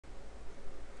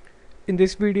In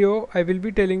this video, I will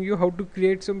be telling you how to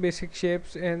create some basic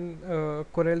shapes in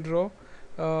CorelDraw.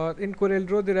 In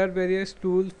CorelDraw, there are various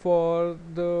tools for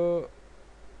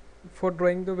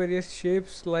drawing the various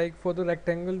shapes. Like for the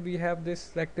rectangle, we have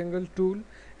this rectangle tool,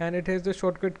 and it has the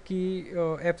shortcut key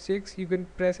F6. You can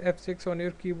press F6 on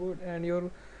your keyboard, and your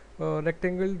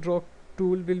rectangle draw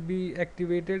tool will be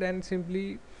activated, and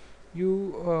simply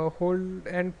you hold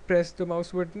and press the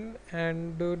mouse button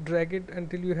and drag it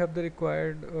until you have the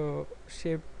required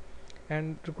shape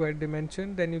and required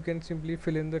dimension. Then you can simply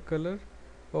fill in the color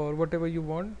or whatever you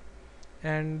want.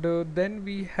 And then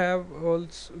we have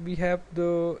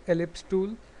the ellipse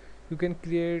tool. You can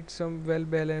create some well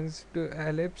balanced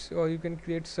ellipse, or you can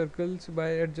create circles by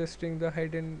adjusting the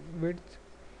height and width.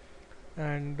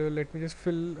 And let me just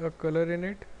fill a color in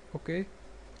it. Okay,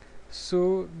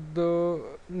 so the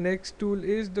next tool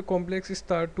is the complex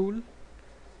star tool.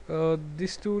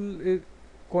 This tool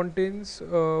contains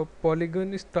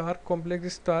polygon, star,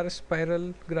 complex star,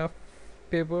 spiral, graph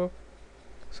paper.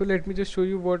 So let me just show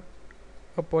you what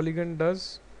a polygon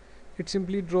does. It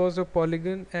simply draws a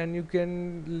polygon, and you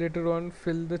can later on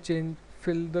fill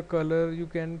the color. You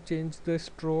can change the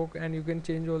stroke, and you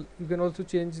can also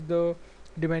change the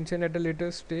dimension at a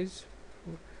later stage,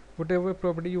 whatever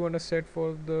property you want to set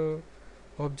for the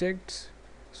objects.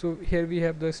 So here we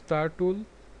have the star tool.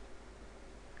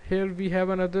 Here we have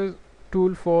another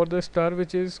tool for the star,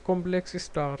 which is complex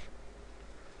star.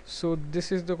 So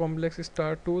this is the complex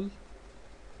star tool.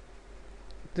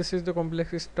 This is the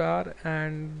complex star,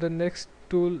 and the next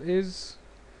tool is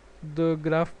the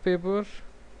graph paper.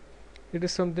 It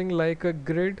is something like a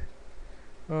grid,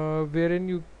 wherein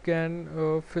you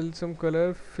can fill some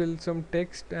color, fill some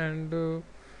text, and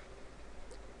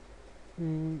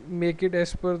make it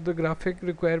as per the graphic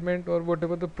requirement or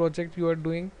whatever the project you are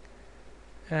doing.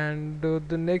 And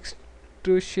the next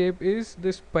shape is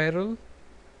the spiral.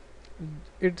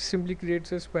 It simply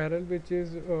creates a spiral, which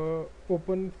is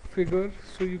open figure,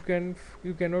 so you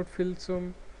cannot fill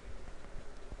some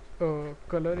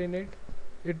color in it.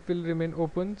 It will remain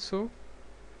open. So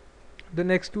the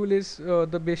next tool is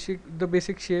the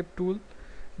basic shape tool.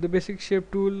 The basic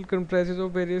shape tool comprises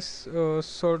of various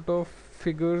sort of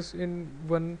figures in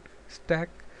one stack.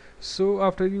 So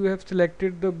after you have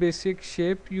selected the basic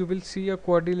shape, you will see a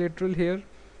quadrilateral here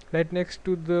right next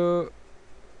to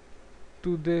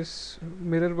this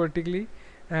mirror vertically,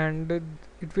 and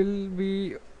it will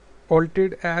be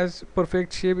altered as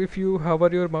perfect shape if you hover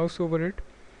your mouse over it.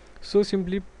 So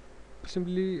simply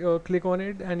click on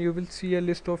it, and you will see a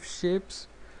list of shapes.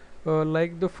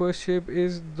 Like the first shape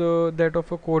is that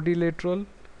of a quadrilateral.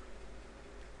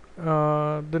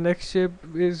 The next shape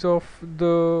is of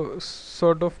the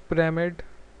sort of pyramid,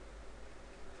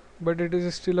 but it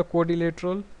is still a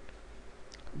quadrilateral.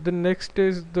 The next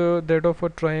is that of a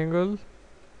triangle.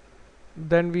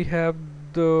 Then we have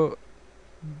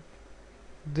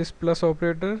this plus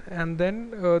operator, and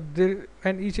then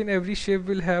each and every shape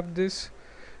will have this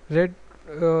red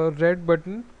red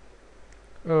button.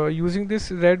 Using this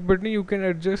red button, you can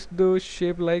adjust the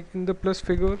shape. Like in the plus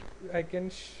figure, I can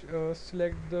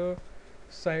select the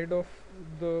side of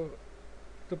the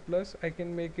plus. I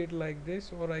can make it like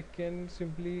this, or I can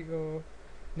simply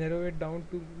narrow it down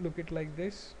to look it like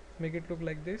this, make it look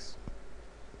like this.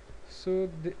 So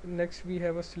next we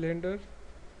have a Slender.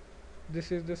 This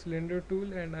is the Slender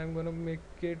tool, and I'm gonna make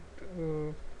it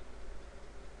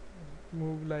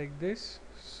move like this.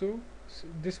 So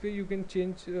this way you can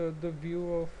change the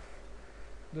view of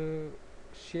the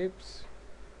shapes.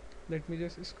 Let me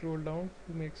just scroll down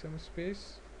to make some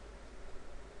space.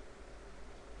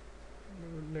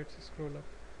 Let's scroll up.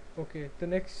 Okay, the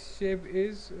next shape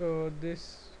is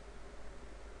this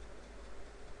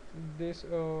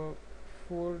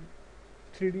 4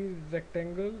 3D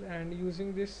rectangle, and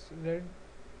using this red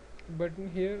button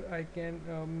here, I can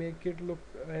make it look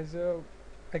as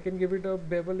I can give it a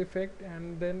bevel effect,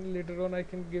 and then later on I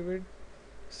can give it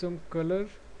some color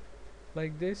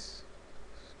like this.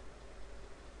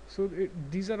 So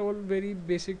these are all very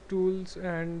basic tools,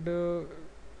 and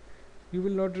you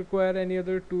will not require any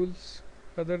other tools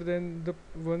other than the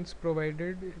ones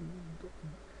provided.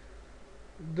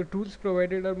 The tools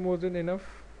provided are more than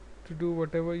enough to do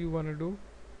whatever you want to do.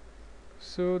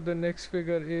 So the next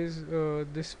figure is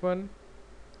this one.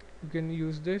 You can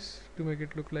use this to make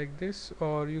it look like this,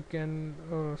 or you can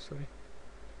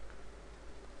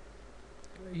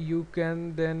you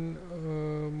can then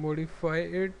modify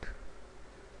it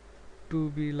to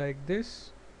be like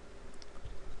this.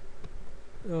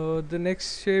 The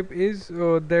next shape is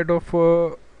that of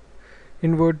a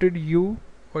inverted U,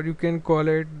 or you can call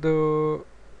it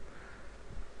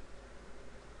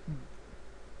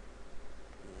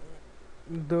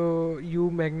the U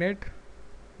magnet,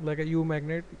 like a U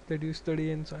magnet that you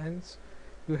study in science.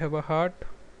 You have a heart,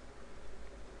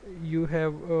 you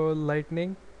have a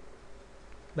lightning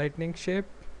shape.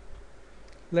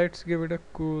 Let's give it a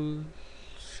cool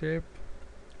shape.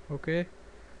 Okay,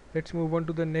 let's move on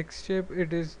to the next shape.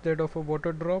 It is that of a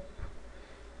water drop.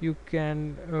 You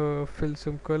can fill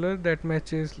some color that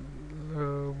matches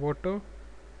water.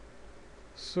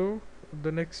 So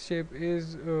the next shape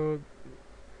is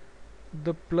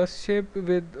the plus shape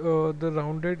with the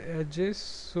rounded edges.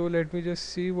 So let me just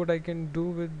see what I can do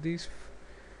with these.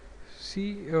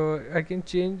 See, I can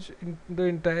change the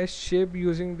entire shape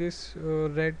using this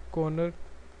red corner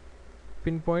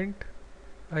pinpoint.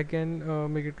 I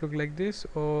can make it look like this,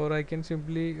 or I can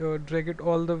simply drag it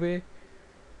all the way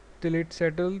till it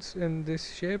settles in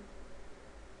this shape.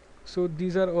 So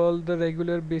these are all the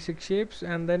regular basic shapes,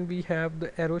 and then we have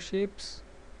the arrow shapes.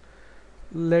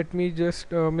 Let me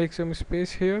just make some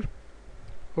space here.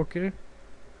 Okay,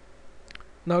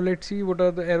 now let's see what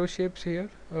are the arrow shapes here.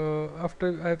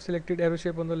 After I have selected arrow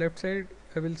shape on the left side,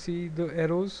 I will see the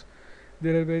arrows.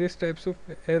 There are various types of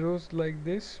arrows like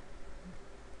this.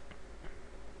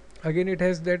 Again, it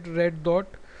has that red dot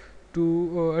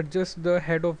to adjust the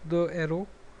head of the arrow.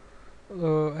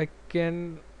 I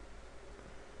can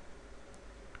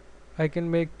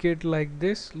make it like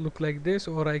this, look like this,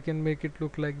 or I can make it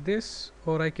look like this,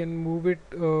 or I can move it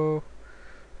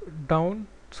down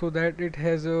so that it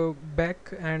has a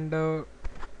back and a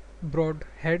broad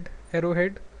head,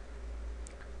 arrowhead.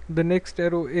 The next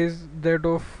arrow is that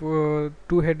of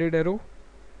two-headed arrow.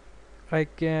 I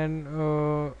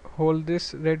can hold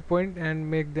this red point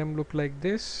and make them look like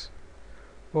this,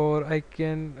 or I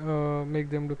can make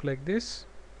them look like this.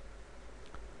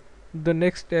 The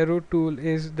next arrow tool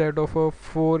is that of a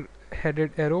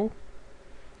four-headed arrow.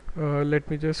 Let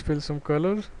me just fill some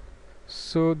color.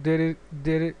 So there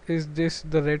is this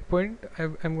the red point.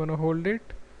 I'm gonna hold it.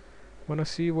 Wanna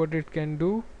see what it can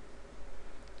do.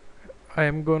 I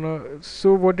am gonna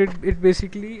so what it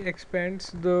basically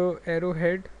expands the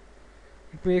arrowhead.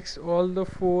 It makes all the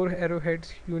four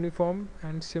arrowheads uniform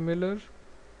and similar.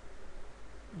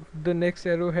 The next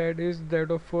arrowhead is that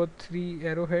of three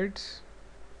arrowheads.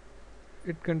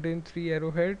 It contains three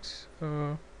arrowheads.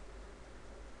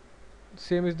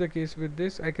 Same is the case with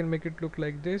this. I can make it look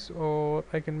like this, or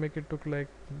I can make it look like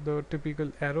the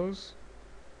typical arrows.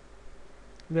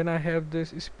 Then I have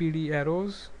this speedy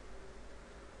arrows.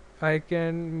 I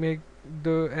can make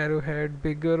the arrowhead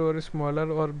bigger or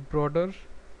smaller or broader,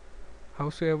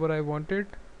 howsoever I want it.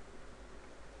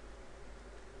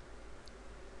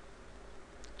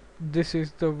 This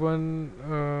is the one,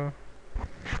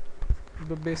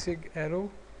 the basic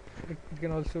arrow. It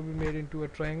can also be made into a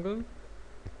triangle.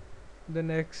 The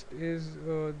next is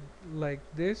like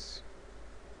this.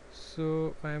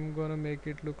 So I am gonna make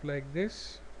it look like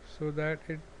this so that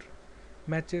it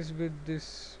matches with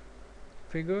this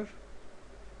figure.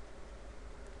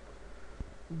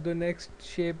 The next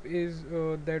shape is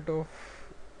that of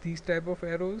these type of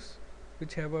arrows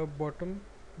which have a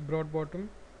broad bottom.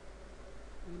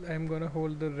 I'm gonna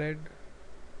hold the red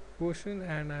portion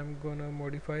and I'm gonna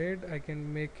modify it. I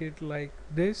can make it like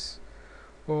this,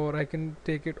 or I can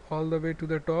take it all the way to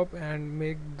the top and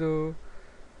make the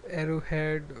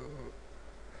arrowhead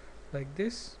like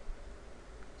this.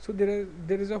 So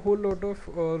there is a whole lot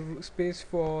of space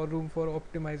for room for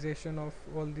optimization of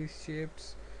all these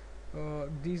shapes.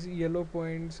 These yellow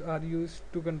points are used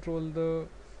to control the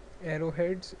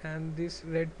arrowheads, and this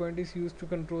red point is used to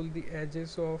control the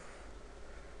edges of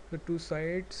the two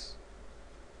sides.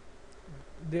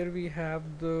 There we have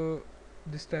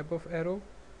this type of arrow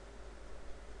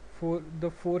for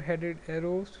the four-headed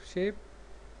arrow shape.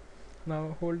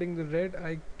 Now holding the red,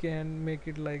 I can make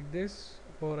it like this,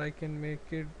 or I can make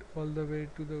it all the way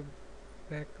to the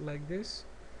back like this.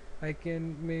 I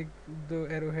can make the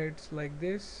arrowheads like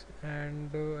this,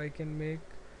 and I can make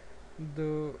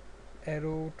the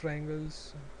arrow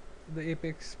triangles, the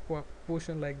apex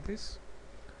portion like this.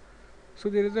 So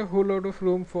there is a whole lot of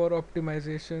room for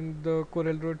optimization. The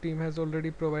CorelDraw team has already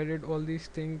provided all these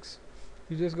things.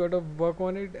 You just gotta work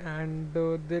on it, and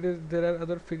there are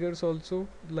other figures also,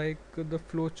 like the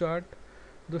flowchart,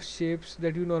 the shapes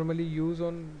that you normally use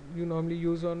on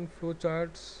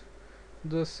flowcharts,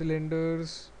 the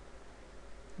cylinders,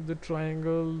 the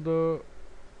triangle,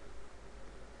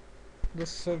 the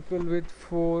circle with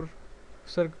four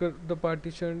circle, the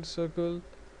partitioned circle.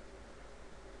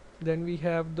 Then we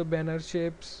have the banner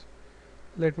shapes.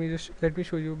 Let me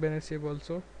show you banner shape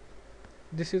also.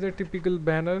 This is a typical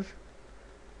banner,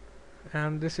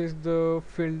 and this is the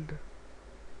filled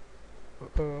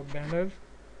banner.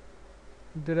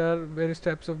 There are various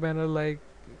types of banner like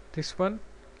this one,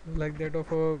 like that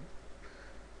of a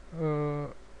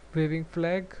waving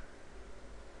flag,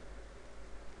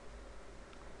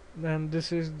 and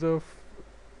this is the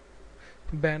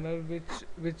banner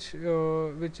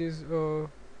which is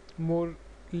more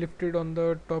lifted on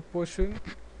the top portion.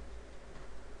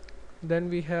 Then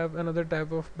we have another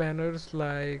type of banners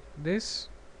like this,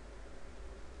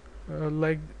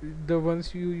 like the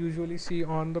ones you usually see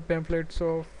on the pamphlets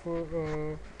of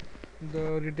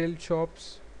the retail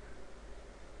shops,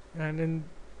 and in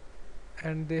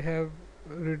and they have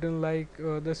written like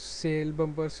the sale,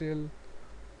 bumper sale.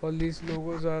 All these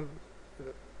logos are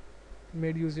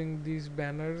made using these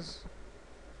banners.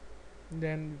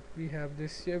 Then we have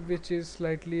this shape, which is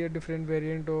slightly a different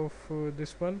variant of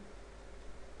this one.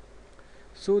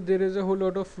 So there is a whole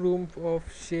lot of room of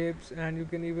shapes, and you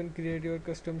can even create your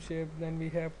custom shape. Then we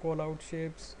have call out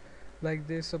shapes like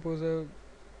this. Suppose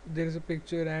there is a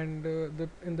picture, and the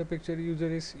in the picture user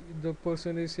is the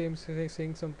person is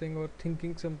saying something or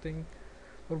thinking something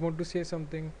or want to say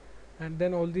something, and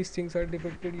then all these things are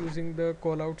depicted using the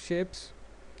call out shapes.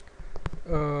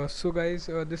 So guys,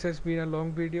 this has been a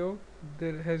long video.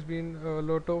 There has been a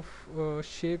lot of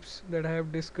shapes that I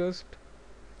have discussed.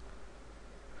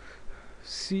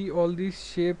 See all these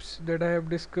shapes that I have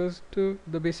discussed,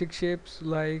 the basic shapes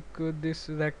like this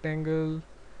rectangle,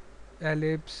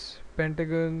 ellipse,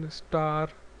 pentagon, star.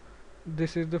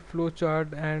 This is the flow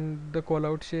chart and the call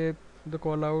out shape, the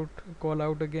call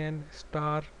out again,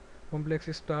 star, complex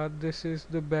star. This is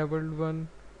the beveled one.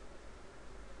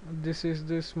 This is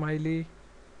the smiley.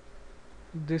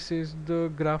 This is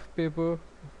the graph paper,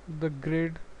 the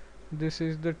grid. This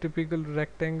is the typical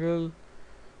rectangle.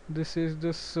 This is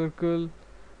the circle.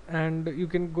 And you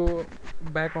can go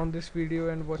back on this video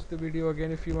and watch the video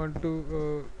again if you want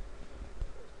to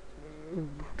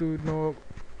know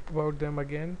about them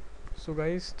again. So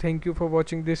guys, thank you for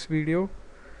watching this video.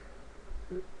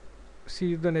 See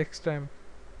you the next time.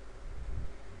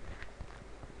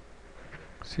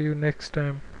 See you next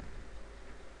time.